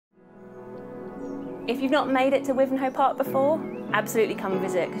If you've not made it to Wivenhoe Park before, absolutely come and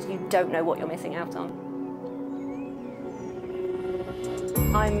visit because you don't know what you're missing out on.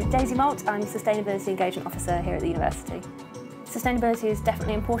 I'm Daisy Malt, I'm Sustainability Engagement Officer here at the University. Sustainability is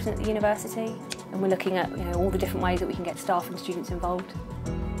definitely important at the University, and we're looking at all the different ways that we can get staff and students involved.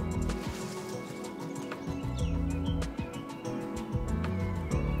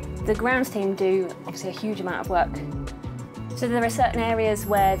 The grounds team do obviously a huge amount of work. So there are certain areas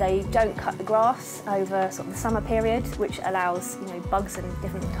where they don't cut the grass over sort of the summer period, which allows bugs and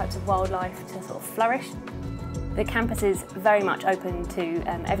different types of wildlife to sort of flourish. The campus is very much open to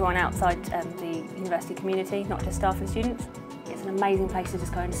everyone outside the university community, not just staff and students. It's an amazing place to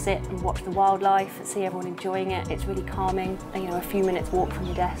just go and sit and watch the wildlife, see everyone enjoying it. It's really calming. And, a few minutes walk from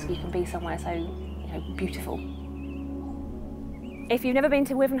your desk, you can be somewhere so beautiful. If you've never been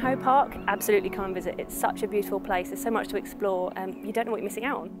to Wivenhoe Park, absolutely come and visit. It's such a beautiful place. There's so much to explore. You don't know what you're missing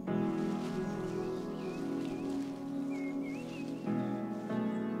out on.